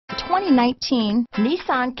2019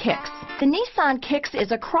 Nissan Kicks. The Nissan Kicks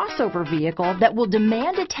is a crossover vehicle that will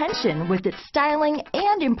demand attention with its styling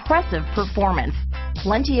and impressive performance.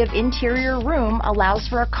 Plenty of interior room allows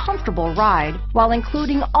for a comfortable ride while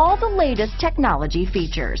including all the latest technology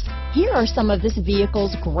features. Here are some of this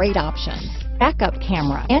vehicle's great options: backup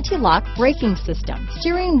camera, anti-lock braking system,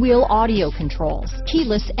 steering wheel audio controls,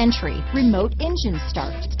 keyless entry, remote engine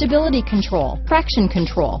start, stability control, traction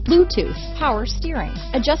control, Bluetooth, power steering,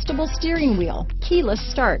 adjustable steering wheel, keyless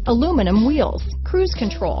start, aluminum wheels, cruise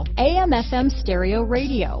control, AM/FM stereo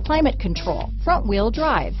radio, climate control, front wheel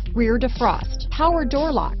drive, rear defrost, power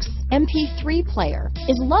door locks, MP3 player.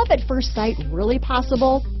 Is love at first sight really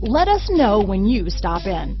possible? Let us know when you stop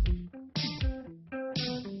in.